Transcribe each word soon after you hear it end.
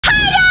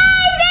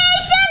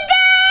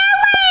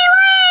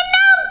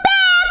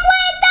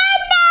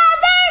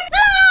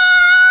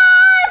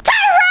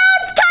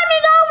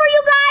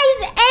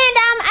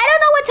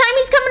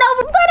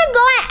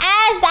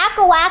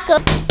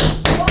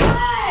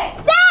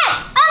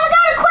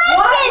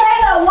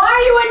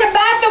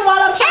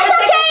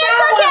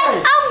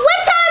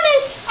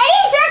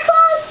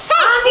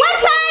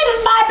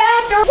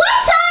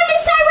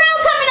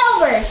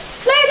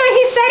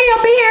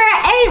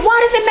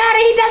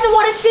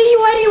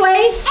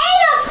anyway.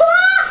 8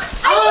 o'clock?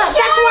 Are you sure?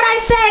 That's what I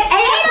said.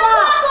 8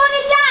 o'clock on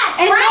the dot,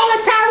 and right? Lola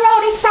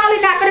Tyrone, he's probably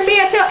not going to be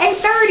here until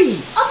 8:30.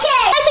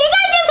 Okay. So you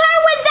guys just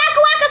heard what Zach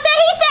Waka said.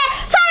 He said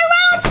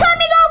Tyrone's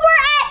coming over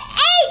at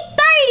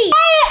 8:30.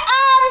 Hey,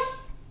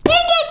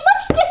 Tink,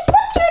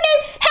 what's your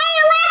name? Hey,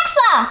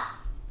 Alexa.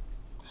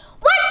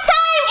 What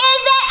time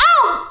is it?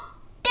 Oh,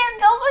 there it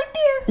goes right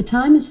there. The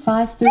time is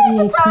 5:38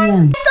 p.m.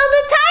 p.m. So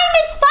the time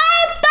is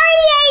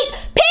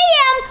 5:38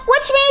 p.m.,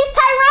 which means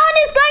Tyrone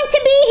is going to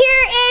be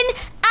here in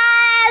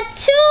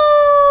 2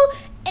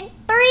 and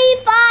 3,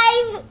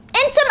 5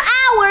 in some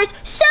hours.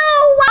 So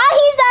while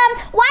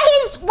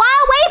I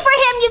wait for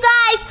him, you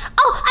guys.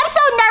 Oh, I'm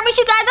so nervous,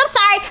 you guys. I'm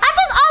sorry. I'm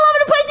just all over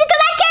the place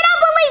because I cannot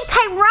believe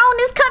Tyrone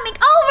is coming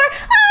over.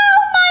 Oh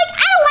my!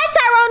 I don't like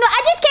Tyrone. I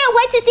just can't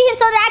wait to see him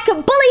so that I can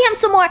bully him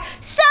some more.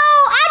 So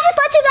I'll just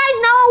let you guys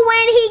know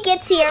when he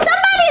gets here.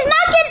 Somebody's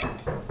knocking.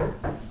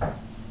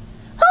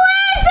 Who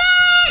is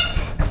it?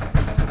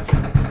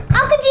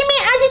 Uncle Jimmie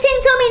and Auntie Tink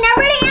told me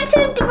never to answer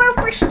the door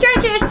for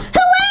strangers.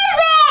 Who is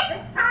it?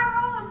 It's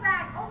Tyrone,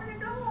 Zach. Open the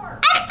door.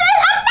 I'm not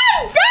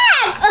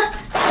Zach.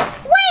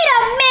 Wait a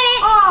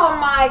minute. Oh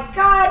my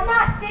God,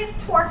 not this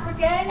twerp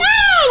again.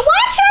 Hey,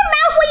 watch your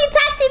mouth when you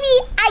talk to me.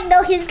 I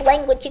know his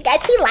language, you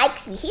guys. He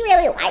likes me. He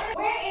really likes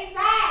me. Where is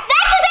Zach?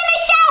 Zach is in the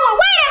shower.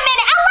 Wait a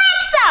minute.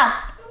 Alexa.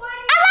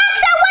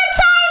 Alexa, what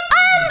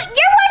time?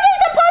 Your wasn't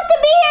supposed to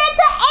be here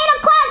until 8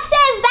 o'clock,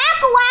 says Zach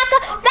Waka.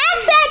 Zach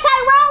said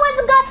Tyrone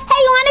wasn't good. Hey,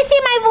 you want to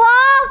see my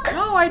vlog?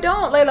 No, I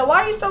don't, Layla.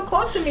 Why are you so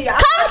close to me?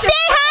 Come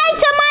say hi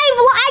to my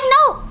vlog.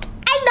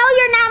 I know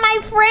you're not my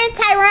friend,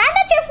 Tyrone. I'm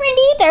not your friend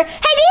either.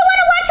 Hey, do you want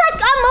to watch like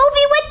a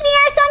movie with me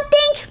or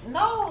something?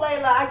 No,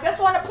 Layla. I just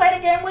want to play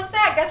the game with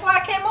Zach. That's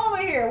why I came over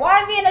here. Why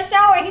is he in the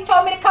shower and he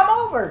told me to come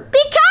over?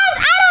 Because,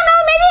 I don't know,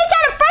 maybe he's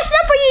trying to freshen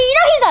up for you. You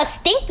know he's a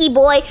stinky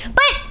boy.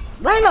 But,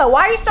 Layla,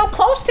 why are you so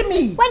close to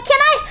me? wait,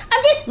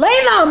 I'm just...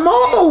 Layla,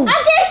 move!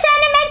 I'm just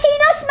trying to make sure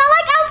you don't smell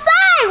like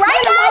outside, right,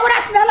 Layla, guys? why would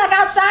I smell like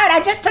outside? I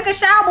just took a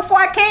shower before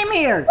I came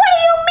here. What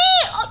do you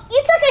mean? Oh,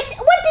 you took a...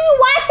 What do you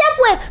wash up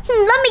with?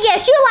 Let me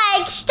guess. You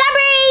like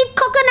strawberry,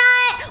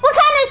 coconut? What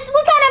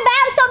kind of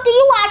bath soap do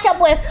you wash up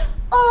with?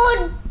 Oh,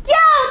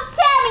 don't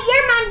tell me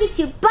your mom gets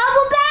you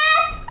bubble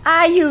bath?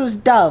 I use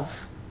Dove.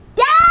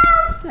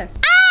 Dove? Yes.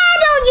 I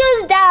don't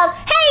use Dove.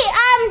 Hey,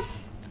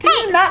 Can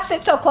you not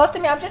sit so close to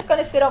me? I'm just going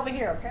to sit over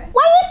here, okay?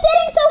 why are you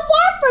sitting so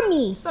far from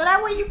me? So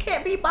that way you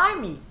can't be by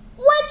me.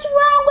 What's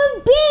wrong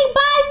with being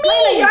by me?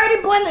 Layla, you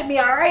already bullied me,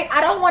 all right? I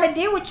don't want to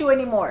deal with you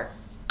anymore.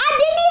 I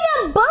didn't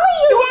even bully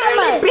you that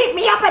You much. beat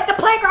me up at the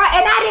playground,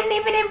 and I didn't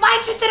even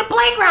invite you to the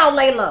playground,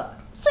 Layla.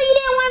 So you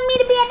didn't want me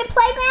to be at the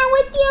playground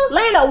with you?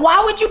 Layla, why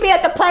would you be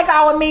at the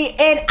playground with me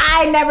and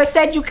I never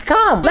said you could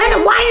come?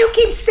 Layla, why do you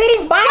keep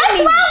sitting by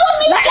me? What's wrong with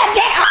me? Layla,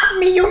 get off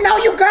me. You know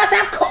you girls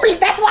have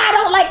cooties. That's why I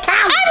don't like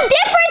Callie. I'm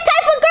different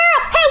type of girl.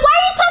 Hey, why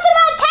are you talking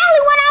about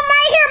Callie when I'm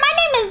right here? My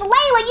name is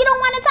Layla. You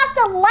don't want to talk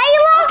to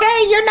Layla? Okay,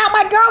 you're not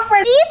my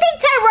girlfriend. Do you think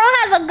Tyrone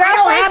has a girlfriend? I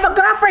don't have a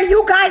girlfriend.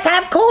 You guys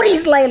have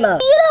cooties, Layla.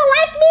 You don't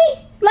like me?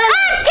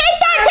 Layla. Keep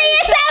that to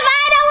yourself.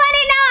 I don't want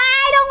to know.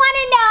 I don't want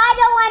to know. I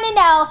don't want to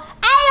know.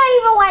 I don't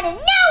even want to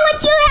know what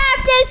you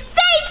have to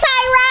say,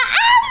 Tyrone.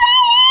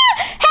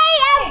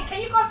 Hey, Can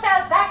you go tell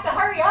Zach to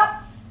hurry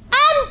up?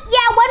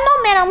 yeah, one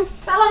moment.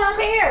 Tell him I'm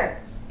here.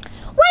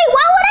 Wait,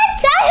 why would I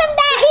tell him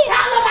that?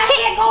 Tell him I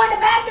can't go in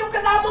the bathroom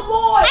because I'm a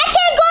boy. I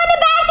can't go in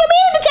the bathroom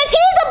either because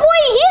he's a boy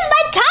and he's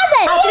my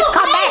cousin. I'll just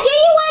come back. Do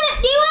you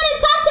want to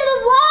talk to the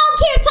vlog?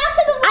 Here, talk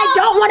to the vlog. I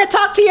don't want to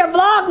talk to your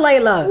vlog,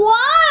 Layla.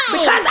 Why?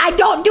 Because I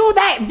don't do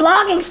that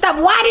vlogging stuff.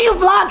 Why do you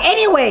vlog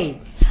anyway?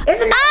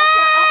 Isn't that what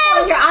your uncle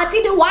and your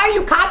auntie do? Why are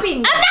you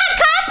copying them? I'm not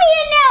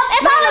copying them.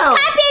 If I was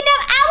copying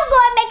them, I would go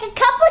and make a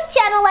couples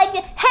channel like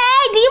this.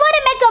 Hey, do you want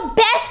to make a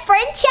best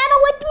friend channel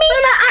with me?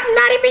 Layla, I'm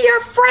not even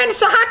your friend,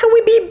 so how can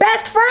we be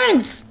best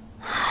friends?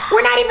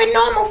 We're not even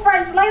normal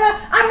friends, Layla.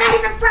 I'm not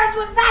even friends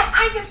with Zach.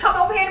 I just come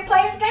over here to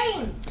play his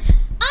game.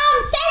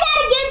 Say that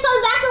again so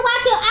Zach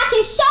I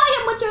can show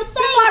him what you're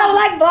saying. I don't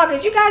like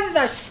vloggers. You guys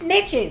are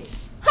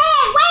snitches. Hey,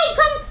 wait,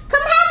 come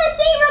have a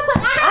seat real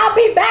quick. I'll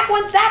be back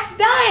when Zach's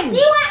done. Wait,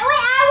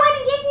 I want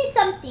to give you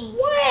something.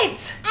 What?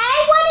 I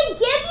want to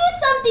give you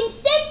something.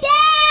 Sit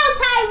down,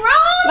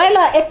 Tyrone.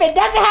 Layla, if it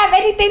doesn't have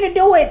anything to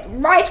do with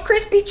Rice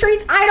Krispie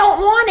treats, I don't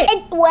want it.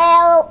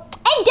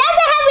 It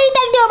doesn't have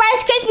anything to do with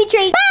Rice Krispie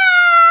treats. But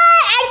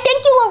I think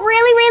you will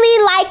really, really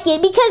like it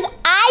because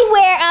I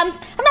wear, I'm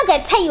not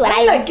going to tell you what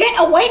I wear. Layla, get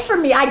away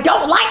from me. I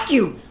don't like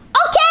you.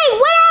 Okay,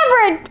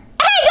 whatever.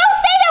 Hey, don't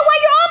say that while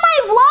you're on my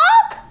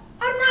vlog.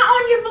 I'm not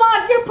on your vlog.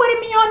 You're putting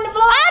me on the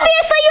vlog.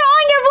 Obviously, you're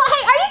on your vlog.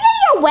 Hey, are you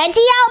getting your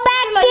wedgie out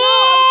back Layla,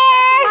 there?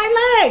 no, my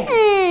leg.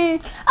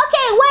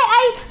 Okay, wait,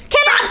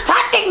 Stop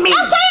touching me. Okay,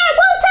 I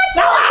won't touch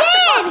you No, I have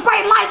again. to go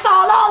spray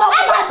Lysol all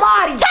over my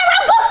body.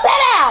 Tyrone, go sit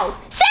down.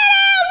 Sit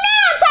down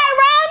now,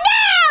 Tyrone.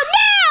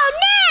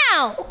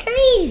 Now.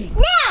 Okay.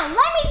 Now,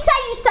 let me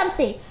tell you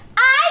something.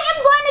 I am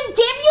going to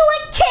give you a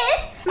kiss.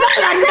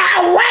 Layla,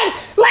 no way.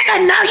 Layla,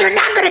 no, you're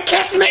not going to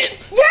kiss me.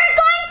 You're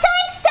going to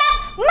accept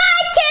my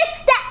kiss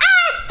that I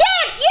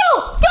give you.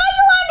 Do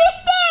you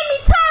understand me,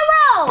 Tyrone?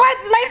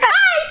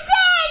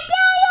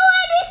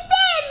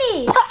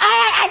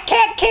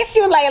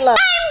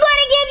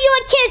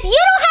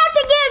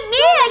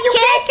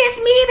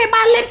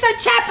 kiss or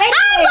chap anyway.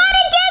 I'm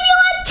gonna give you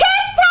a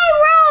kiss,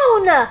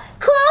 Tyrone.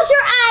 Close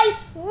your eyes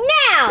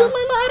now. Layla,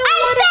 I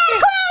said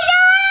close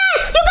your eyes.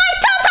 You guys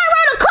tell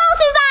Tyrone to close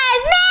his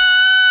eyes now.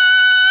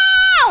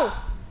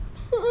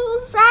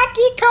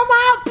 Saki, come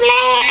on,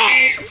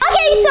 please.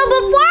 Okay, so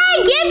before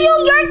I give you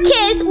your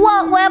kiss,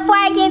 before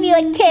I give you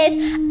a kiss,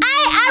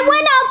 I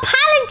want to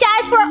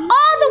apologize for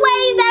all the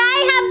ways that I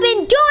have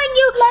been doing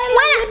you.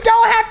 Layla, you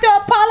don't have to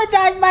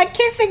apologize by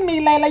kissing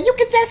me, Layla. You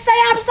can just say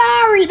I'm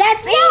sorry.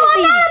 That's easy. No,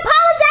 I'm not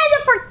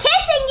apologizing for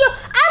kissing you.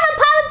 I'm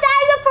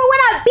apologizing for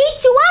when I beat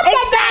you up that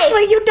day.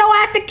 Exactly. You don't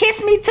have to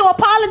kiss me to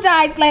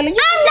apologize, Layla.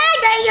 You can just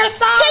say you're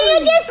sorry. Can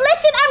you just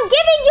listen? I'm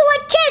giving you a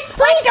kiss,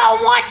 please. I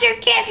don't want your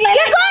kiss, Layla.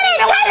 You're going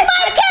to take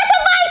my kiss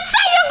if I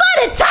say you're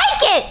going to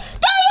take it.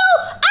 Do you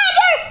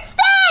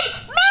understand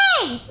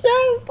me?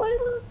 Yes,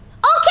 Layla.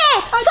 Okay,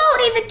 I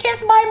don't even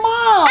kiss my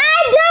mom.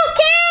 I don't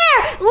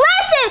care.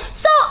 Listen,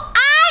 so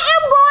I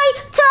am going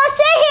to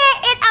sit here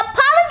and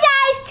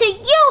apologize to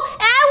you,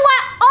 and I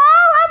want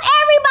all of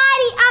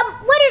everybody,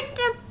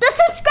 the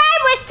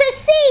subscribers, to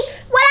see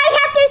what I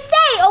have to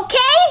say.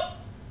 Okay?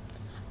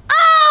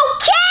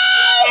 Okay.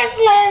 Yes,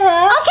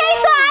 Layla. Okay,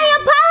 so I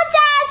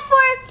apologize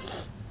for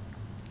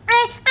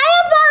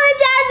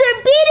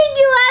beating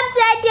you up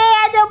that day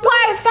at the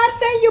park. Stop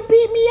saying you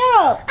beat me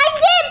up. I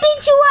did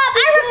beat you up.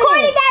 I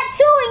recorded that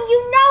too, and you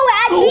know it.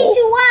 I beat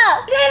you up.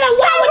 Layla,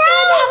 why would you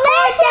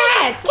record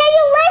that? Can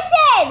you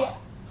listen?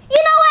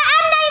 You know what?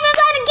 I'm not even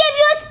going to give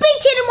you a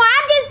speech anymore.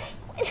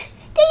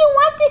 Do you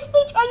want this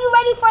speech? Or are you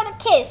ready for the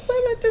kiss?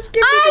 Layla, just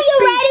give me the Are you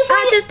speech. ready for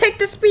I'll just take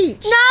the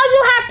speech. No,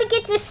 you have to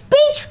get the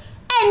speech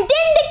and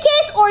then the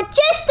kiss, or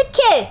just the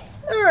kiss.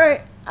 All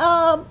right.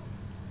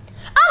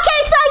 Okay,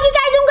 so you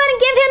guys, I'm going to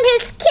give him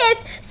his kiss.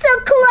 So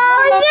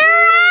close your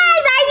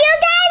eyes. Are you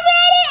guys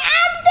ready?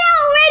 I'm so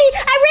ready.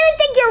 I really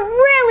think you're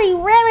really,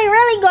 really,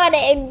 really going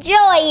to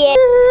enjoy it.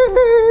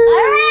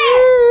 All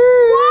right.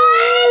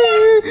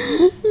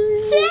 1, 2, 3.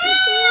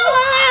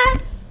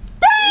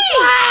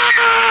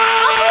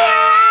 Open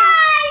your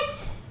eyes.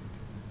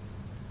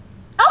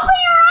 Open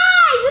your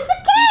eyes. It's a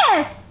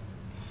kiss.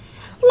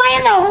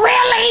 Layla,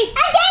 really?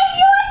 I gave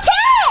you a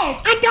kiss.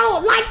 I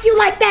don't like you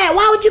like that.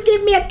 Why would you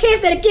give me a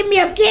kiss and give me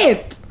a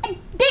gift?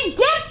 The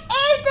gift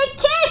is the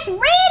kiss.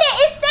 Read it.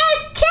 It says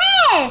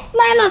kiss.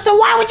 Layla, so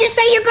why would you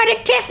say you're gonna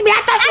kiss me?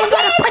 I thought you were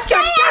gonna put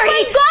your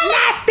dirty,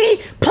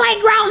 nasty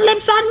playground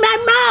lips on my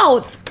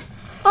mouth.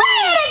 Say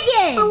it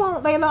again. I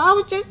won't, Layla. I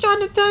was just trying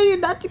to tell you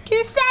not to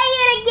kiss. Say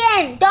it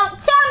again. Don't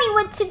tell me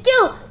what to do.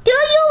 Do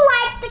you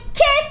like the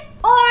kiss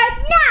or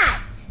not?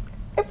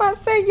 If I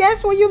say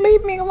yes, will you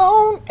leave me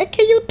alone? And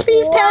can you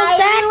please tell Why do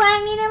Zach? you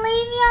want me to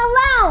leave you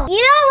alone?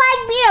 You don't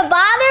like being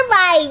bothered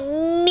by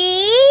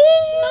me,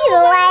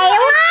 Layla?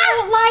 I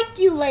don't like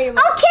you, Layla.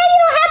 Okay, you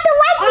don't have to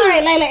like me. All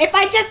right, Layla. If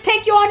I just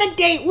take you on a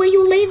date, will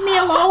you leave me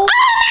alone? Oh, no!